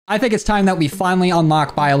I think it's time that we finally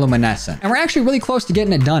unlock Bioluminescent. And we're actually really close to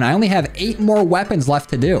getting it done. I only have 8 more weapons left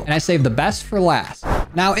to do. And I saved the best for last.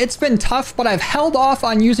 Now, it's been tough, but I've held off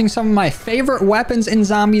on using some of my favorite weapons in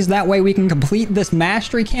zombies. That way we can complete this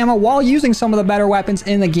mastery camo while using some of the better weapons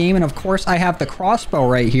in the game. And of course, I have the crossbow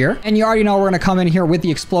right here. And you already know we're going to come in here with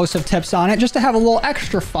the explosive tips on it just to have a little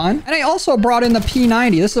extra fun. And I also brought in the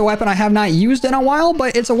P90. This is a weapon I have not used in a while,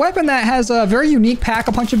 but it's a weapon that has a very unique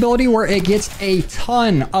pack-a-punch ability where it gets a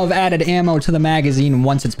ton of added ammo to the magazine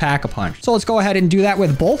once it's pack-a-punch. So let's go ahead and do that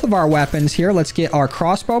with both of our weapons here. Let's get our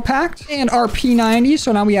crossbow packed and our P90.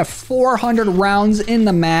 So now we have 400 rounds in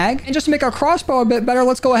the mag. And just to make our crossbow a bit better,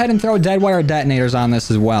 let's go ahead and throw dead wire detonators on this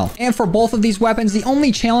as well. And for both of these weapons, the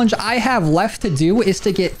only challenge I have left to do is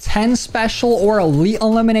to get 10 special or elite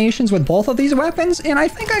eliminations with both of these weapons. And I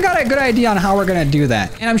think I got a good idea on how we're going to do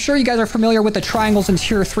that. And I'm sure you guys are familiar with the triangles in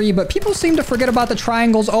tier 3, but people seem to forget about the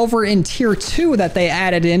triangles over in tier 2 that they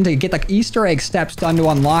added in to get the Easter egg steps done to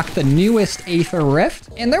unlock the newest Aether Rift.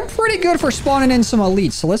 And they're pretty good for spawning in some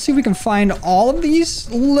elites. So let's see if we can find all of these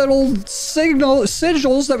little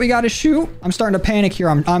sigils that we got to shoot. I'm starting to panic here.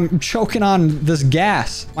 I'm choking on this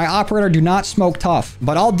gas. My operator, do not smoke tough,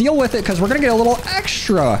 but I'll deal with it because we're going to get a little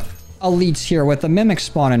extra elites here with the mimic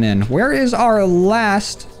spawning in. Where is our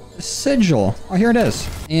last sigil? Oh, here it is.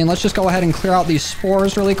 And let's just go ahead and clear out these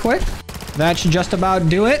spores really quick. That should just about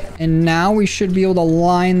do it. And now we should be able to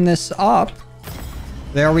line this up.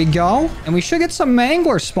 There we go. And we should get some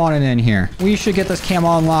manglers spawning in here. We should get this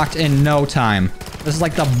camo unlocked in no time. This is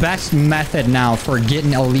like the best method now for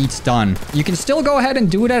getting elites done. You can still go ahead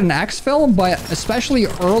and do it at an exfil, but especially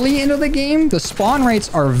early into the game, the spawn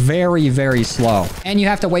rates are very, very slow. And you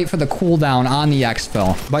have to wait for the cooldown on the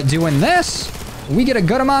exfil. But doing this, we get a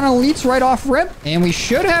good amount of elites right off rip, and we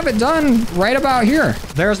should have it done right about here.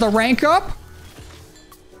 There's the rank up.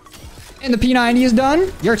 And the P90 is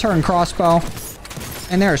done. Your turn, crossbow.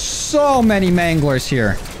 And there are so many manglers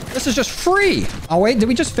here. This is just free. Oh, wait, did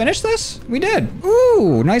we just finish this? We did.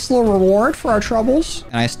 Ooh, nice little reward for our troubles.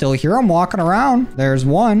 And I still hear them walking around. There's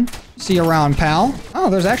one. See you around, pal. Oh,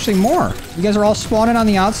 there's actually more. You guys are all spawning on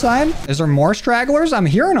the outside. Is there more stragglers? I'm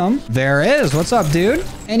hearing them. There is. What's up, dude?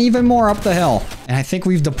 And even more up the hill. And I think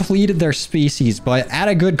we've depleted their species, but at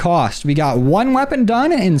a good cost. We got 1 weapon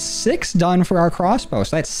done and 6 done for our crossbow.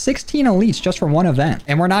 So that's 16 elites just from one event.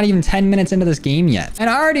 And we're not even 10 minutes into this game yet. And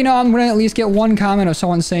I already know I'm going to at least get one comment of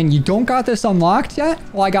someone saying, you don't got this unlocked yet?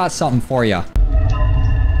 Well, I got something for you.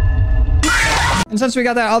 And since we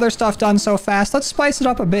got that other stuff done so fast, let's spice it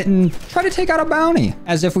up a bit and try to take out a bounty.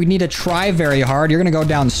 As if we need to try very hard, you're going to go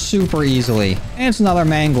down super easily. And it's another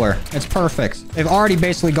mangler. It's perfect. They've already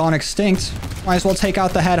basically gone extinct. Might as well take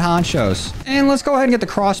out the head honchos. And let's go ahead and get the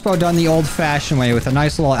crossbow done the old-fashioned way with a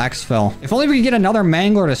nice little exfil. If only we could get another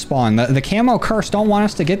mangler to spawn. The camo curse don't want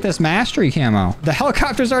us to get this mastery camo. The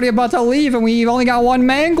helicopter's already about to leave and we've only got 1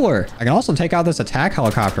 mangler. I can also take out this attack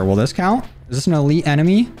helicopter. Will this count? Is this an elite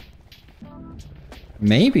enemy?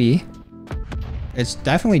 Maybe. It's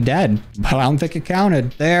definitely dead, but I don't think it counted.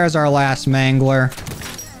 There's our last mangler.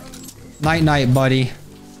 Night-night, buddy.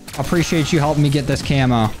 Appreciate you helping me get this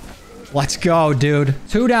camo. Let's go, dude.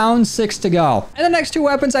 2 down, 6 to go. And the next 2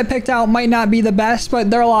 weapons I picked out might not be the best,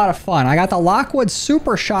 but they're a lot of fun. I got the Lockwood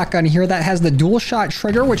Super Shotgun here that has the dual shot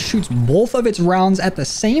trigger, which shoots both of its rounds at the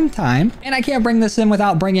same time. And I can't bring this in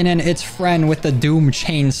without bringing in its friend with the Doom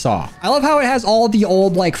Chainsaw. I love how it has all the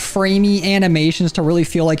old, like, framey animations to really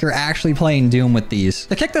feel like you're actually playing Doom with these.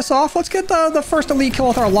 To kick this off, let's get the first elite kill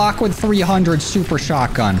with our Lockwood 300 Super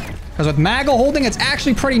Shotgun. Because with Maggle holding, it's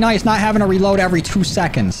actually pretty nice not having to reload every 2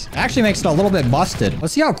 seconds. It actually makes it a little bit busted.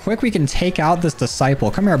 Let's see how quick we can take out this Disciple.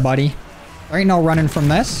 Come here, buddy. There ain't no running from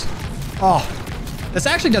this. Oh, this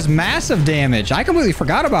actually does massive damage. I completely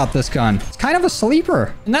forgot about this gun. It's kind of a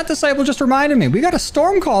sleeper. And that Disciple just reminded me. We got a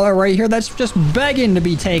Stormcaller right here that's just begging to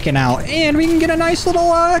be taken out. And we can get a nice little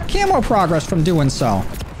camo progress from doing so.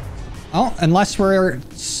 Oh, unless we're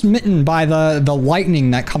smitten by the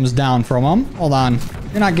lightning that comes down from them. Hold on.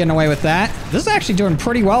 You're not getting away with that. This is actually doing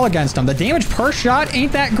pretty well against them. The damage per shot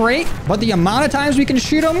ain't that great, but the amount of times we can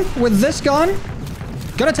shoot him with this gun,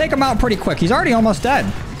 gonna take him out pretty quick. He's already almost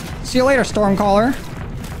dead. See you later, Stormcaller.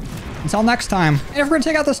 Until next time. And if we're gonna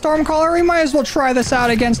take out the Stormcaller, we might as well try this out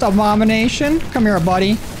against Abomination. Come here,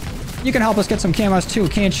 buddy. You can help us get some camos too,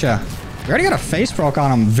 can't you? We already got a face broke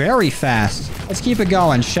on him very fast. Let's keep it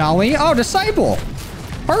going, shall we? Oh, Disciple.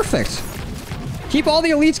 Perfect. Keep all the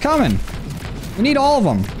elites coming. We need all of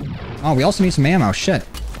them. Oh, we also need some ammo. Shit.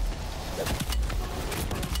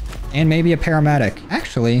 And maybe a paramedic.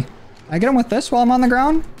 Actually, can I get him with this while I'm on the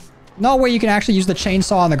ground? No way you can actually use the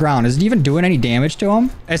chainsaw on the ground. Is it even doing any damage to him?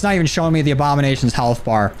 It's not even showing me the Abomination's health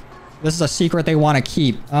bar. This is a secret they want to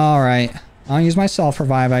keep. All right. I'll use my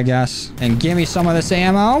self-revive, I guess. And give me some of this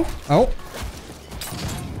ammo. Oh.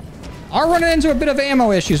 I'm running into a bit of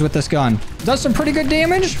ammo issues with this gun. Does some pretty good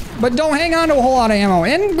damage, but don't hang on to a whole lot of ammo.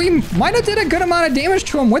 And we might have did a good amount of damage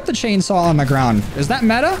to him with the chainsaw on the ground. Is that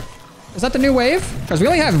meta? Is that the new wave? Because we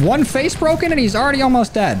only have one face broken and he's already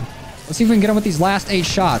almost dead. Let's see if we can get him with these last 8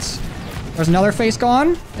 shots. There's another face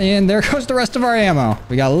gone, and there goes the rest of our ammo.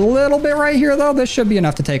 We got a little bit right here, though. This should be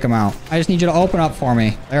enough to take him out. I just need you to open up for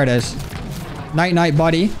me. There it is. Night, night,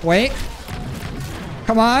 buddy. Wait.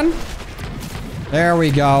 Come on. There we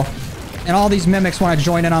go. And all these mimics want to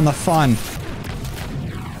join in on the fun.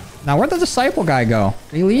 Now, where'd the disciple guy go?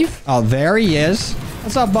 Did he leave? Oh, there he is.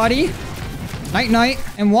 What's up, buddy? Night, night.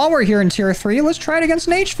 And while we're here in tier 3, let's try it against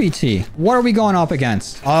an HVT. What are we going up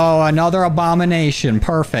against? Oh, another abomination.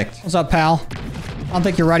 Perfect. What's up, pal? I don't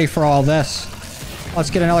think you're ready for all this. Let's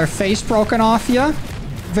get another face broken off you.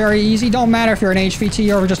 Very easy. Don't matter if you're an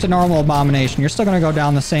HVT or just a normal abomination. You're still going to go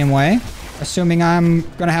down the same way. Assuming I'm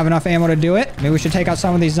going to have enough ammo to do it. Maybe we should take out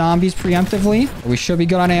some of these zombies preemptively. We should be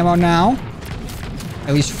good on ammo now.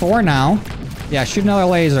 At least 4 now. Yeah, shoot another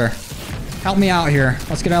laser. Help me out here.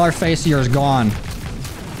 Let's get another face of yours gone.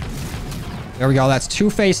 There we go. That's 2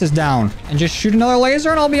 faces down. And just shoot another laser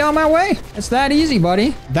and I'll be on my way. It's that easy,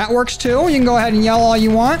 buddy. That works too. You can go ahead and yell all you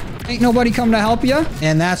want. Ain't nobody come to help you.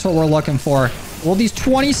 And that's what we're looking for. Will these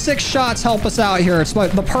 26 shots help us out here? It's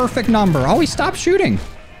like the perfect number. Oh, he stopped shooting.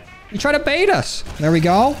 He tried to bait us. There we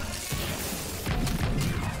go.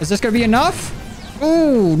 Is this going to be enough?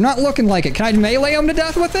 Ooh, not looking like it. Can I melee him to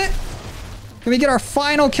death with it? Can we get our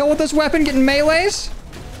final kill with this weapon getting melees?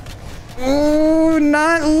 Ooh,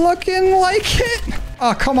 not looking like it.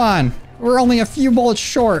 Oh, come on. We're only a few bullets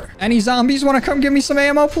short. Any zombies want to come give me some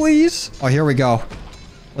ammo, please? Oh, here we go.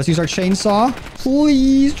 Let's use our chainsaw.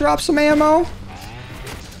 Please drop some ammo.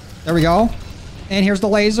 There we go. And here's the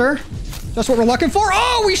laser. That's what we're looking for.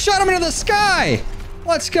 Oh, we shot him into the sky.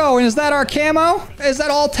 Let's go. And is that our camo? Is that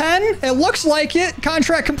all 10? It looks like it.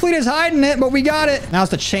 Contract complete is hiding it, but we got it. Now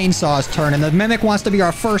it's the chainsaw's turn, and the mimic wants to be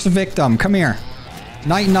our first victim. Come here.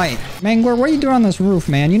 Night, night. Mangler, what are you doing on this roof,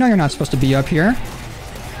 man? You know you're not supposed to be up here.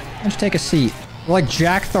 Why don't you take a seat? We're like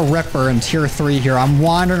Jack the Ripper in tier 3 here. I'm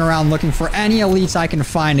wandering around looking for any elites I can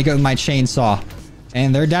find to go with my chainsaw.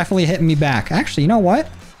 And they're definitely hitting me back. Actually, you know what?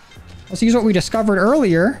 Let's use what we discovered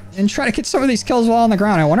earlier and try to get some of these kills while on the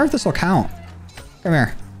ground. I wonder if this will count. Come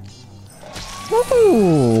here.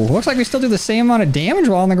 Ooh, looks like we still do the same amount of damage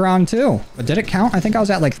while on the ground too. But did it count? I think I was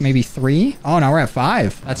at like maybe 3. Oh, now we're at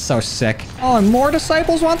 5. That's so sick. Oh, and more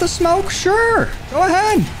disciples want the smoke? Sure. Go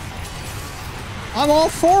ahead. I'm all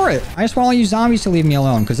for it. I just want all you zombies to leave me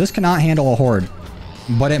alone because this cannot handle a horde.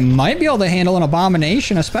 But it might be able to handle an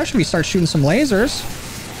abomination, especially if we start shooting some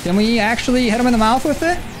lasers. Can we actually hit him in the mouth with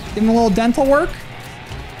it? Give him a little dental work?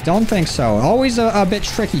 Don't think so. Always a bit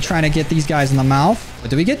tricky trying to get these guys in the mouth. But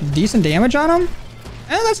do we get decent damage on them?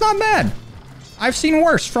 That's not bad. I've seen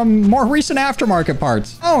worse from more recent aftermarket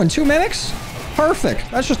parts. Oh, and 2 mimics? Perfect.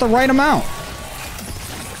 That's just the right amount.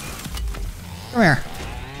 Come here.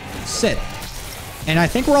 Sit. And I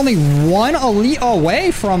think we're only 1 elite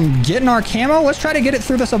away from getting our camo. Let's try to get it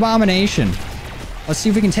through this abomination. Let's see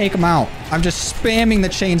if we can take him out. I'm just spamming the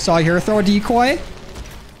chainsaw here. Throw a decoy.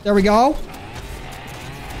 There we go.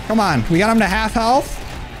 Come on. We got him to half health.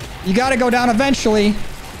 You got to go down eventually.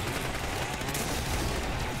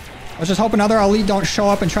 Let's just hope another elite don't show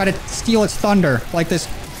up and try to steal its thunder like this.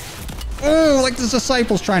 Oh, like this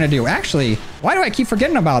disciple's trying to do. Actually, why do I keep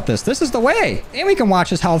forgetting about this? This is the way. And we can watch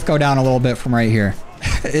his health go down a little bit from right here.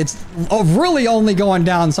 It's really only going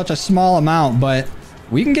down such a small amount, but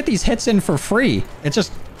we can get these hits in for free. It's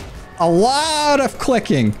just a lot of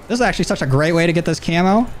clicking. This is actually such a great way to get this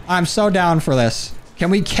camo. I'm so down for this. Can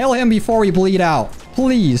we kill him before we bleed out?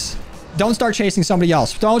 Please. Don't start chasing somebody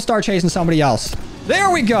else. Don't start chasing somebody else. There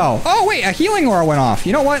we go. Oh, wait. A healing aura went off.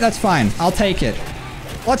 You know what? That's fine. I'll take it.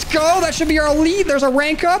 Let's go. That should be our lead. There's a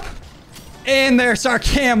rank up. And there's our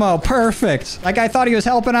camo. Perfect. Like I thought he was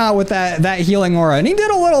helping out with that healing aura. And he did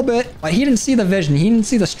a little bit. But he didn't see the vision. He didn't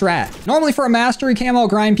see the strat. Normally for a mastery camo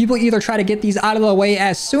grind, people either try to get these out of the way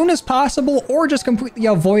as soon as possible or just completely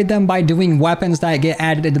avoid them by doing weapons that get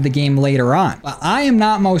added into the game later on. But I am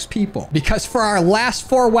not most people. Because for our last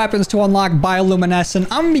 4 weapons to unlock Bioluminescent,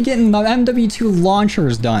 I'm going to be getting the MW2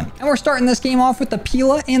 launchers done. And we're starting this game off with the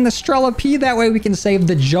Pila and the Strela P. That way we can save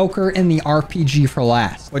the Joker and the RPG for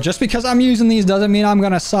last. But just because I'm using using these doesn't mean I'm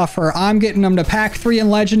going to suffer. I'm getting them to pack 3 in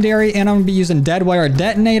legendary, and I'm going to be using dead wire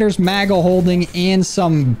detonators, mago holding, and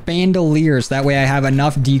some bandoliers. That way I have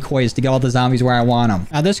enough decoys to get all the zombies where I want them.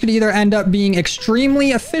 Now, this could either end up being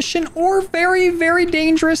extremely efficient or very, very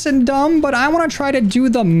dangerous and dumb, but I want to try to do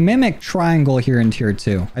the mimic triangle here in tier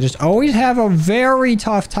 2. I just always have a very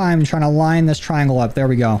tough time trying to line this triangle up. There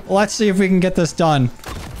we go. Let's see if we can get this done.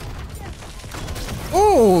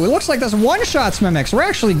 Oh, it looks like this one-shots mimics. It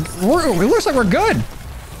looks like we're good.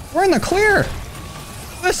 We're in the clear.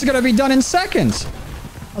 This is going to be done in seconds.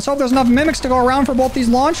 Let's hope there's enough mimics to go around for both these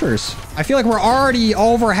launchers. I feel like we're already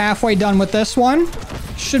over halfway done with this one.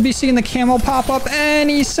 Should be seeing the camo pop up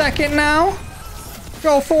any second now.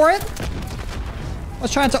 Go for it.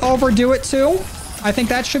 Let's try not to overdo it too. I think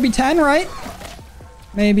that should be 10, right?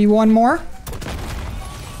 Maybe one more.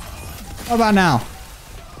 What about now?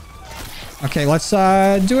 Okay, let's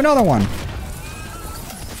do another one.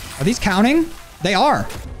 Are these counting? They are.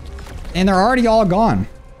 And they're already all gone.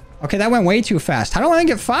 Okay, that went way too fast. How do I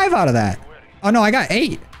get 5 out of that? Oh no, I got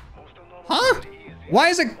 8. Huh? Why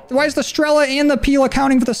is the Strela and the Pila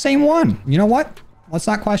counting for the same one? You know what? Let's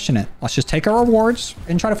not question it. Let's just take our rewards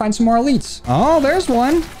and try to find some more elites. Oh, there's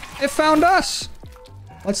one. It found us.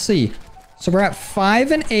 Let's see. So we're at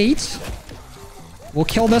 5 and 8. We'll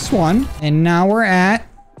kill this one. And now we're at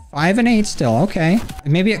 5 and 8 still. Okay.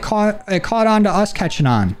 Maybe it caught on to us catching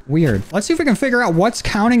on. Weird. Let's see if we can figure out what's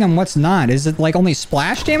counting and what's not. Is it like only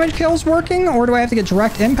splash damage kills working, or do I have to get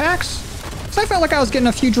direct impacts? Because I felt like I was getting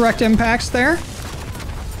a few direct impacts there.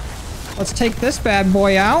 Let's take this bad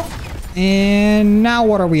boy out. And now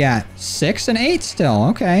what are we at? 6 and 8 still.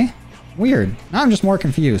 Okay. Weird. Now I'm just more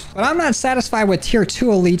confused. But I'm not satisfied with tier 2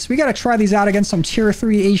 elites. We got to try these out against some tier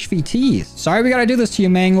 3 HVTs. Sorry we got to do this to you,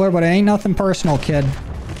 Mangler, but it ain't nothing personal, kid.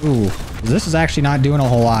 Ooh, this is actually not doing a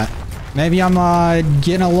whole lot. Maybe I'm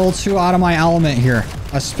getting a little too out of my element here.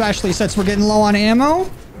 Especially since we're getting low on ammo.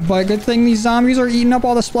 But good thing these zombies are eating up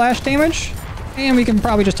all the splash damage. And we can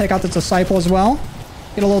probably just take out the Disciple as well.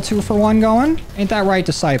 Get a little 2-for-1 going. Ain't that right,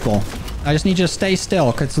 Disciple? I just need you to stay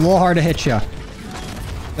still, because it's a little hard to hit you.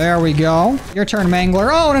 There we go. Your turn, Mangler.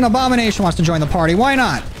 Oh, and an Abomination wants to join the party. Why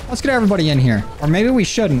not? Let's get everybody in here. Or maybe we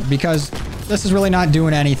shouldn't, because this is really not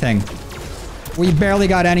doing anything. We barely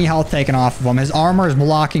got any health taken off of him. His armor is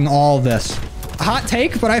blocking all of this. Hot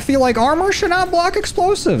take, but I feel like armor should not block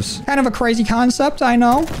explosives. Kind of a crazy concept, I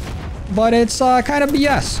know. But it's kind of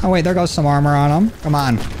BS. Oh, wait, there goes some armor on him. Come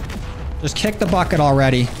on. Just kick the bucket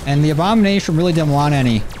already. And the Abomination really didn't want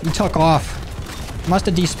any. He took off. Must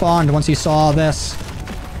have despawned once he saw this.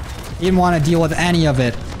 He didn't want to deal with any of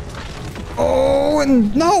it. Oh,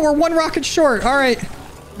 and no, we're 1 rocket short. All right,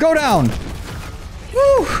 go down.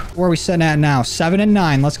 Woo! Where are we sitting at now? 7 and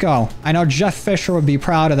 9. Let's go. I know Jeff Fisher would be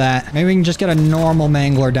proud of that. Maybe we can just get a normal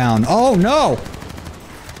Mangler down. Oh, no.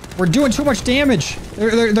 We're doing too much damage.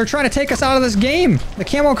 They're trying to take us out of this game. The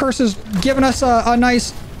camo curse is giving us a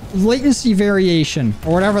nice latency variation,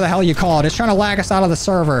 or whatever the hell you call it. It's trying to lag us out of the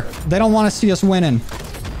server. They don't want to see us winning.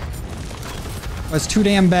 It's too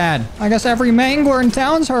damn bad. I guess every Mangler in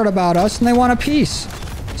town's heard about us, and they want a piece.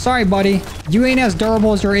 Sorry, buddy. You ain't as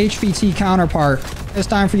durable as your HVT counterpart. It's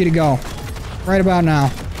time for you to go. Right about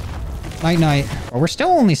now. Night-night. But we're still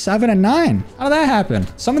only 7 and 9. How did that happen?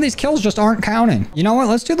 Some of these kills just aren't counting. You know what?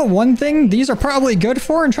 Let's do the one thing these are probably good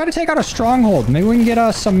for and try to take out a stronghold. Maybe we can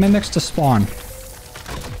get some mimics to spawn.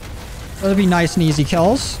 That'll be nice and easy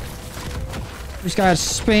kills. We just gotta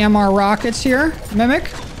spam our rockets here. Mimic,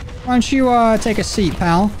 why don't you take a seat,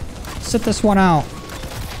 pal? Sit this one out.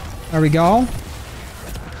 There we go.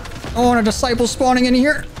 Oh, and a Disciple spawning in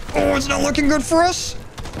here. Oh, it's not looking good for us.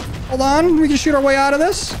 Hold on, we can shoot our way out of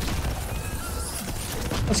this.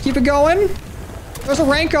 Let's keep it going. There's a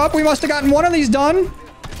rank up. We must have gotten one of these done.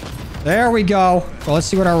 There we go. So let's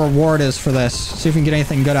see what our reward is for this. See if we can get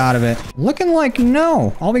anything good out of it. Looking like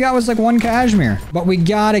no. All we got was like 1 cashmere. But we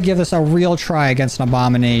gotta give this a real try against an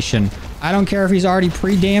Abomination. I don't care if he's already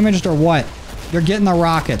pre-damaged or what. You're getting the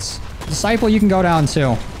rockets. Disciple, you can go down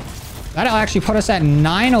too. That'll actually put us at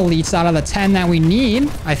 9 elites out of the 10 that we need,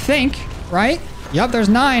 I think. Right? Yep, there's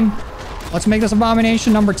 9. Let's make this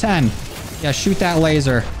Abomination number 10. Yeah, shoot that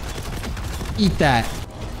laser. Eat that.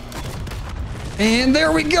 And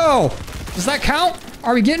there we go. Does that count?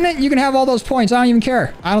 Are we getting it? You can have all those points. I don't even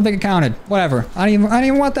care. I don't think it counted. Whatever. I didn't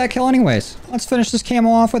even want that kill anyways. Let's finish this camo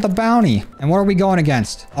off with a bounty. And what are we going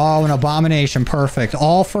against? Oh, an Abomination. Perfect.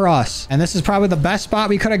 All for us. And this is probably the best spot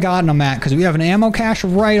we could have gotten them at, because we have an ammo cache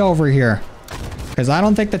right over here. because I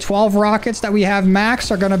don't think the 12 rockets that we have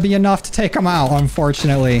max are going to be enough to take them out,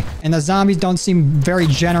 unfortunately. And the zombies don't seem very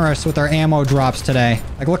generous with their ammo drops today.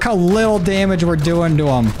 Like, look how little damage we're doing to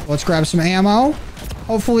them. Let's grab some ammo.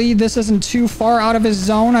 Hopefully this isn't too far out of his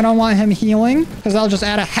zone. I don't want him healing, because I'll just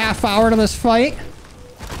add a half hour to this fight.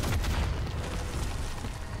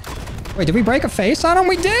 Wait, did we break a face on him?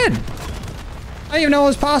 We did! I didn't even know it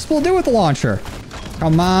was possible to do with the launcher.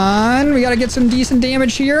 Come on. We got to get some decent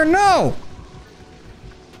damage here. No!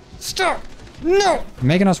 Stop! No!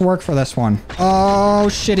 Making us work for this one. Oh,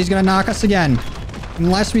 shit. He's going to knock us again.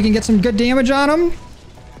 Unless we can get some good damage on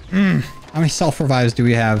him. How many self-revives do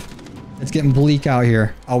we have? It's getting bleak out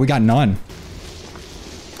here. Oh, we got none.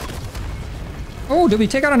 Oh, did we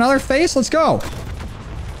take out another face? Let's go.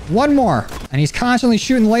 One more. And he's constantly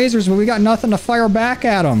shooting lasers, but we got nothing to fire back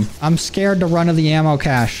at him. I'm scared to run to the ammo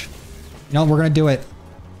cache. You know, we're going to do it.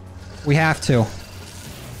 We have to.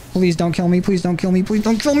 Please don't kill me. Please don't kill me. Please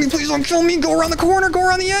don't kill me. Please don't kill me. Go around the corner. Go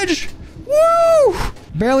around the edge. Woo!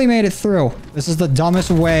 Barely made it through. This is the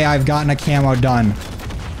dumbest way I've gotten a camo done.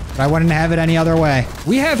 But I wouldn't have it any other way.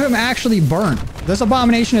 We have him actually burnt. This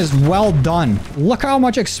abomination is well done. Look how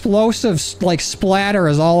much explosive, like, splatter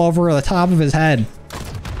is all over the top of his head.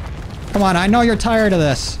 Come on, I know you're tired of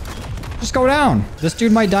this. Just go down. This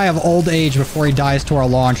dude might die of old age before he dies to our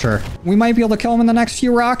launcher. We might be able to kill him in the next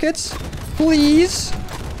few rockets. Please.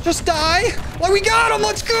 Just die. Well, we got him.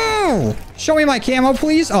 Let's go. Show me my camo,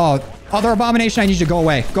 please. Oh, other abomination. I need you to go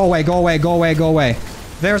away. Go away. Go away. Go away. Go away.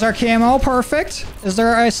 There's our camo. Perfect. Is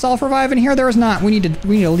there a self-revive in here? There is not. We need to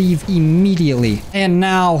leave immediately. And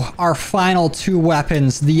now our final two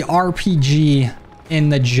weapons, the RPG in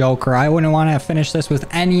the Joker. I wouldn't want to finish this with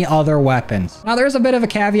any other weapons. Now, there's a bit of a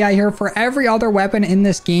caveat here. For every other weapon in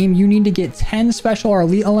this game, you need to get 10 special or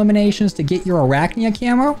elite eliminations to get your Arachnia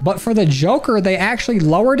camo. But for the Joker, they actually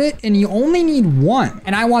lowered it, and you only need one.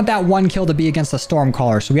 And I want that one kill to be against the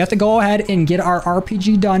Stormcaller. So we have to go ahead and get our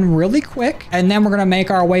RPG done really quick. And then we're going to make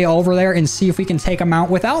our way over there and see if we can take them out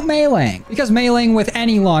without meleeing. Because meleeing with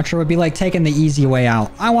any launcher would be like taking the easy way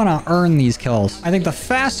out. I want to earn these kills. I think the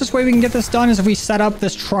fastest way we can get this done is if we set up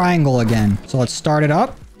this triangle again. So let's start it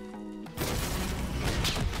up.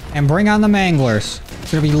 And bring on the manglers.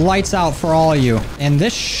 It's gonna be lights out for all of you. And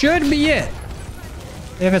this should be it.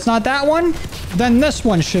 If it's not that one, then this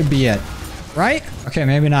one should be it. Right? Okay,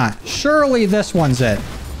 maybe not. Surely this one's it.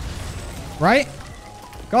 Right?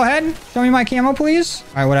 Go ahead. Show me my camo, please.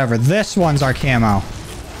 All right, whatever. This one's our camo.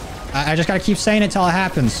 I just gotta keep saying it till it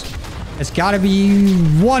happens. It's gotta be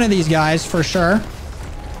one of these guys for sure.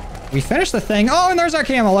 We finished the thing. Oh, and there's our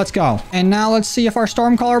camo. Let's go. And now let's see if our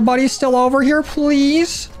Stormcaller buddy's still over here,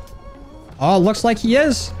 please. Oh, looks like he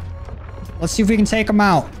is. Let's see if we can take him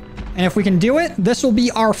out. And if we can do it, this will be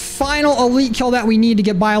our final elite kill that we need to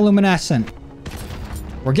get bioluminescent.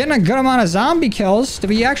 We're getting a good amount of zombie kills. Did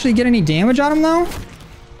we actually get any damage on him, though?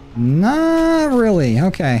 Not really.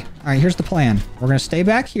 Okay. All right, here's the plan. We're going to stay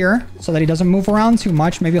back here so that he doesn't move around too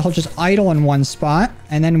much. Maybe he'll just idle in one spot,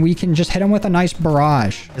 and then we can just hit him with a nice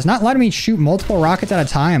barrage. It's not letting me shoot multiple rockets at a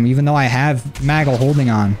time, even though I have Maggle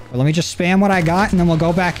holding on. But let me just spam what I got, and then we'll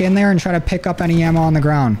go back in there and try to pick up any ammo on the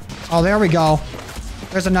ground. Oh, there we go.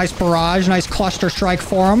 There's a nice barrage, nice cluster strike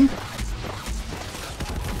for him.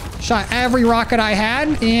 Shot every rocket I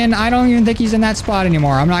had, and I don't even think he's in that spot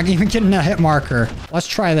anymore. I'm not even getting a hit marker. Let's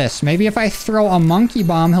try this. Maybe if I throw a monkey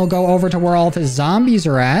bomb, he'll go over to where all of his zombies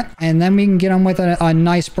are at, and then we can get him with a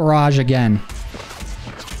nice barrage again.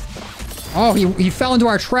 Oh, he fell into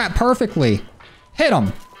our trap perfectly. Hit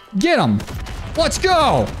him. Get him. Let's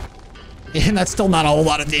go. And that's still not a whole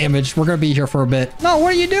lot of damage. We're going to be here for a bit. No,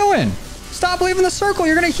 what are you doing? Stop leaving the circle.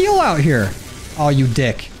 You're going to heal out here. Oh, you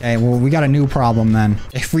dick. Okay, well, we got a new problem then.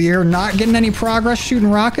 If we are not getting any progress shooting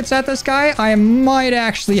rockets at this guy, I might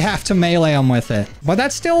actually have to melee him with it. But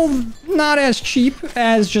that's still not as cheap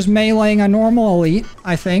as just meleeing a normal elite,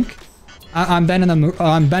 I think. I'm bending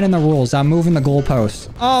the rules. I'm moving the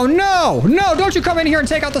goalposts. Oh, no! No, don't you come in here and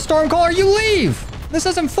take out the Stormcaller. You leave! This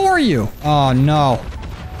isn't for you. Oh, no.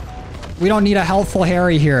 We don't need a helpful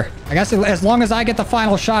Harry here. I guess as long as I get the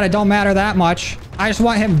final shot, it don't matter that much. I just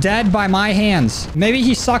want him dead by my hands. Maybe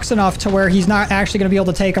he sucks enough to where he's not actually going to be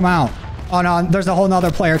able to take him out. Oh, no. There's a whole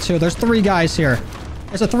nother player, too. There's 3 guys here.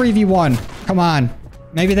 It's a 3v1. Come on.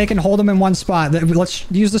 Maybe they can hold him in one spot. Let's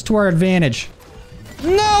use this to our advantage.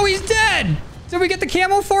 No, he's dead. Did we get the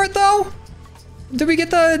camo for it, though? Did we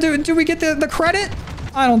get the credit?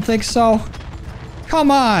 I don't think so. Come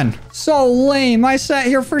on. So lame. I sat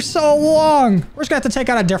here for so long. We're just gonna have to take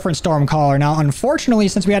out a different Stormcaller. Now, unfortunately,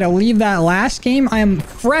 since we had to leave that last game, I am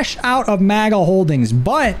fresh out of MAGA holdings.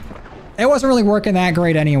 But It wasn't really working that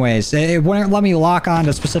great anyways. It wouldn't let me lock on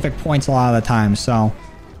to specific points a lot of the time, so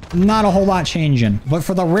not a whole lot changing. But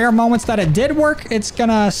for the rare moments that it did work, it's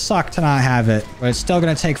gonna suck to not have it. But it's still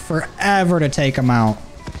gonna take forever to take him out.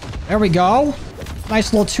 There we go.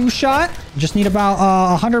 Nice little two-shot. Just need about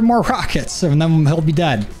 100 more rockets, and then he'll be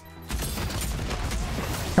dead.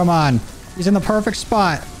 Come on. He's in the perfect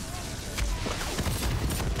spot.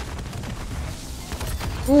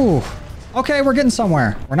 Ooh. Okay, we're getting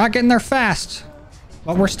somewhere. We're not getting there fast,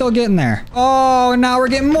 but we're still getting there. Oh, now we're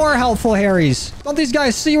getting more helpful Harrys. Don't these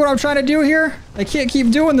guys see what I'm trying to do here? They can't keep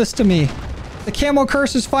doing this to me. The camo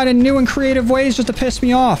curse is finding new and creative ways just to piss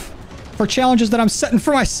me off for challenges that I'm setting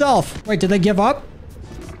for myself. Wait, did they give up?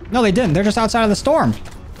 No, they didn't. They're just outside of the storm.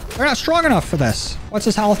 They're not strong enough for this. What's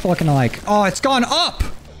his health looking like? Oh, it's gone up.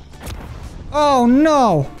 Oh,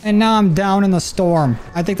 no. And now I'm down in the storm.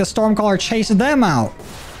 I think the Stormcaller chased them out.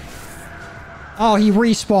 Oh, he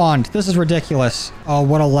respawned. This is ridiculous. Oh,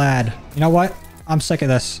 what a lad. You know what? I'm sick of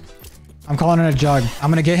this. I'm calling it a jug. I'm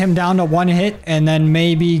going to get him down to one hit and then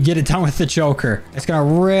maybe get it done with the Joker. It's going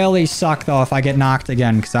to really suck, though, if I get knocked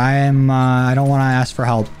again because I don't want to ask for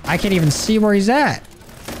help. I can't even see where he's at.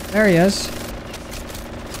 There he is.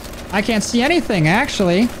 I can't see anything,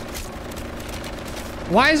 actually.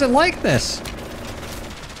 Why is it like this?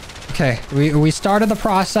 Okay, we started the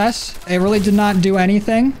process. It really did not do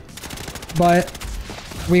anything. But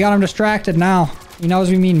we got him distracted now. He knows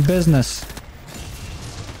we mean business.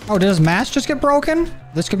 Oh, did his mask just get broken?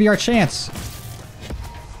 This could be our chance.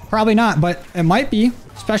 Probably not, but it might be.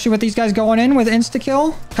 Especially with these guys going in with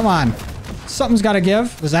insta-kill. Come on. Something's got to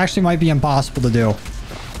give. This actually might be impossible to do.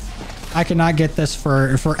 I cannot get this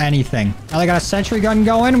for anything. Now they got a sentry gun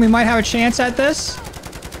going. We might have a chance at this.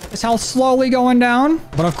 His health slowly going down.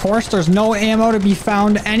 But of course, there's no ammo to be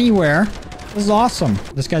found anywhere. This is awesome.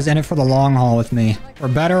 This guy's in it for the long haul with me. For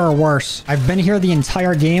better or worse. I've been here the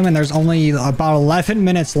entire game and there's only about 11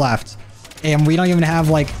 minutes left. And we don't even have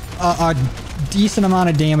like a decent amount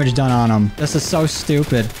of damage done on him. This is so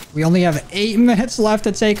stupid. We only have 8 minutes left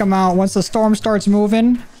to take him out. Once the storm starts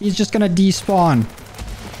moving, he's just gonna despawn.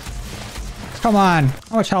 Come on.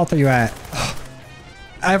 How much health are you at?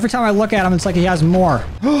 Every time I look at him, it's like he has more.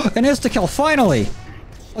 An insta-kill, finally.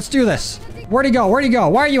 Let's do this. Where'd he go? Where'd he go?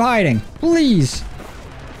 Why are you hiding? Please.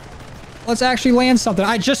 Let's actually land something.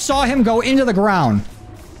 I just saw him go into the ground.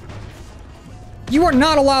 You are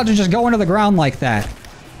not allowed to just go into the ground like that.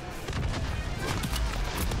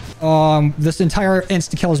 This entire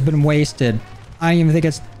insta-kill has been wasted. I don't even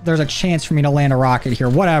think there's a chance for me to land a rocket here.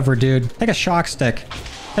 Whatever, dude. Take a shock stick.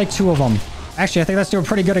 Take 2 of them. Actually, I think that's doing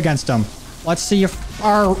pretty good against him. Let's see if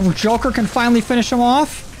our Joker can finally finish him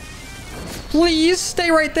off. Please,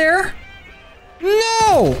 stay right there.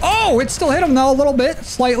 No! Oh, it still hit him, though, a little bit.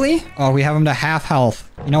 Slightly. Oh, we have him to half health.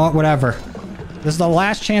 You know what? Whatever. This is the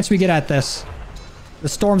last chance we get at this. The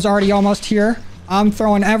storm's already almost here. I'm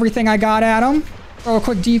throwing everything I got at him. Throw a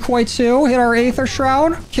quick decoy, too. Hit our Aether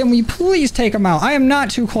Shroud. Can we please take him out? I am not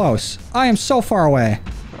too close. I am so far away.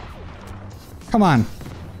 Come on.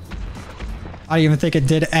 I don't even think it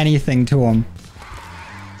did anything to him.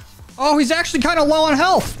 Oh, he's actually kind of low on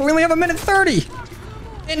health. But we only have 1:30.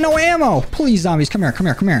 And no ammo. Please, zombies. Come here. Come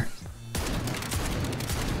here. Come here.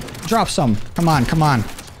 Drop some. Come on. Come on.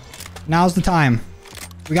 Now's the time.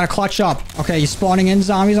 We got to clutch up. Okay, he's spawning in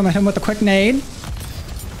zombies. I'm going to hit him with a quick nade.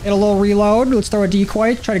 Hit a little reload. Let's throw a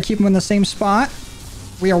decoy. Try to keep him in the same spot.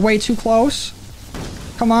 We are way too close.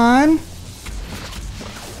 Come on.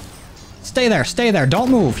 Stay there. Stay there. Don't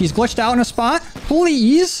move. He's glitched out in a spot.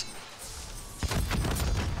 Please.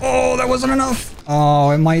 Oh, that wasn't enough. Oh,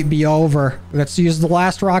 it might be over. Let's use the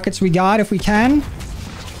last rockets we got if we can.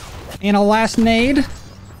 And a last nade.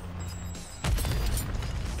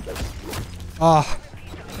 Oh,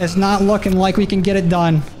 it's not looking like we can get it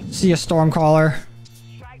done. See ya, Stormcaller.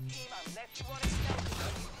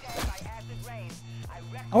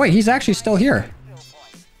 Oh, wait, he's actually still here.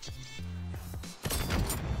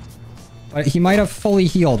 But he might have fully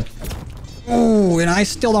healed. Oh, and I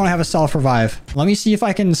still don't have a self-revive. Let me see if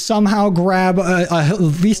I can somehow grab at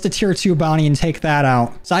least a tier 2 bounty and take that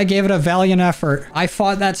out. So I gave it a valiant effort. I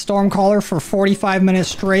fought that Stormcaller for 45 minutes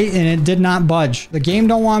straight and it did not budge. The game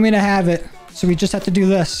don't want me to have it. So we just have to do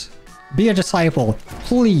this. Be a disciple.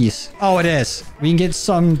 Please. Oh, it is. We can get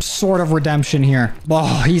some sort of redemption here.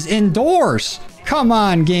 Oh, he's indoors. Come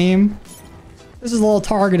on, game. This is a little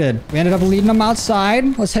targeted. We ended up leading him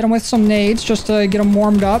outside. Let's hit him with some nades just to get him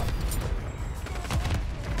warmed up.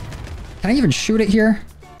 Can I even shoot it here?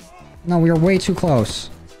 No, we are way too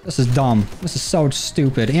close. This is dumb. This is so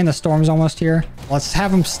stupid. And the storm's almost here. Let's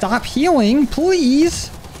have him stop healing,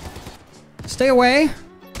 please. Stay away.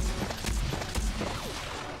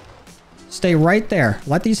 Stay right there.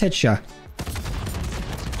 Let these hit you.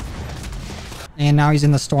 And now he's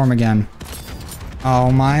in the storm again.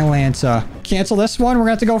 Oh, my Lanta. Cancel this one. We're going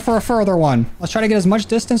to have to go for a further one. Let's try to get as much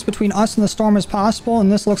distance between us and the storm as possible.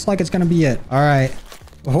 And this looks like it's going to be it. All right.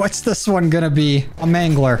 What's this one going to be? A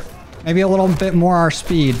mangler. Maybe a little bit more our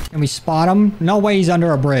speed. Can we spot him? No way he's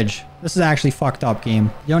under a bridge. This is actually fucked up, game.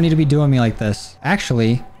 You don't need to be doing me like this.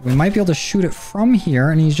 Actually, we might be able to shoot it from here,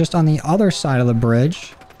 and he's just on the other side of the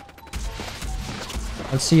bridge.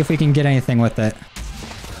 Let's see if we can get anything with it.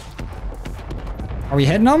 Are we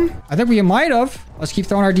hitting him? I think we might have. Let's keep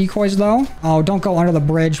throwing our decoys, though. Oh, don't go under the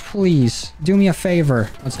bridge, please. Do me a favor.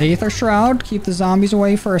 Let's Aether Shroud. Keep the zombies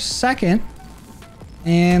away for a second.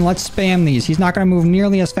 And let's spam these. He's not going to move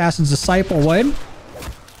nearly as fast as Disciple would.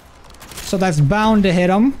 So that's bound to hit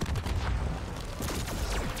him.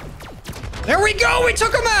 There we go! We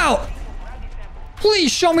took him out!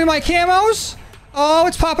 Please show me my camos. Oh,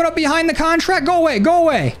 it's popping up behind the contract. Go away. Go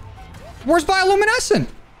away. Where's Bioluminescent?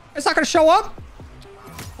 It's not going to show up.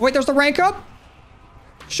 Oh, wait, there's the rank up.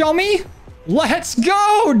 Show me. Let's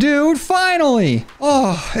go, dude. Finally.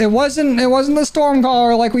 Oh, it wasn't the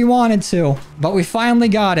Stormcaller like we wanted to, but we finally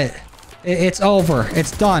got it. It's over.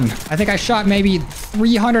 It's done. I think I shot maybe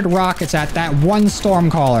 300 rockets at that one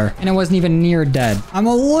Stormcaller, and it wasn't even near dead. I'm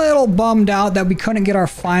a little bummed out that we couldn't get our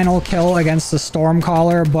final kill against the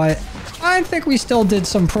Stormcaller, but I think we still did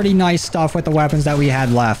some pretty nice stuff with the weapons that we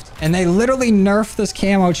had left. And they literally nerfed this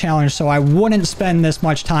camo challenge, so I wouldn't spend this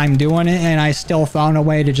much time doing it, and I still found a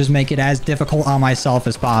way to just make it as difficult on myself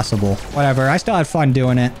as possible. Whatever. I still had fun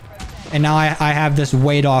doing it. And now I have this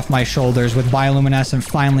weight off my shoulders with Bioluminescent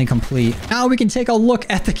finally complete. Now we can take a look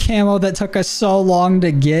at the camo that took us so long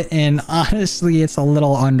to get, and honestly, it's a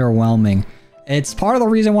little underwhelming. It's part of the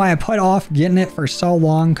reason why I put off getting it for so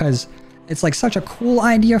long, because it's like such a cool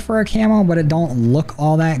idea for a camo, but it don't look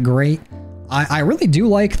all that great. I really do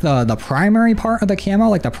like the primary part of the camo,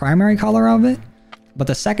 like the primary color of it. But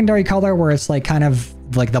the secondary color where it's like kind of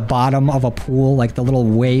like the bottom of a pool, like the little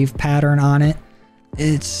wave pattern on it,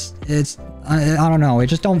 I don't know, it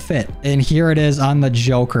just don't fit. And here it is on the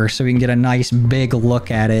Joker, so we can get a nice big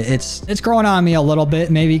look at it. It's growing on me a little bit,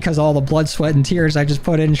 maybe because all the blood, sweat, and tears I just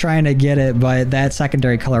put in trying to get it, but that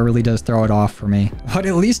secondary color really does throw it off for me. But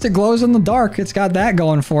at least it glows in the dark. It's got that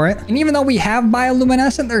going for it. And even though we have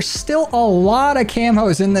Bioluminescent, there's still a lot of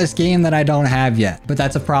camos in this game that I don't have yet, but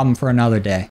that's a problem for another day.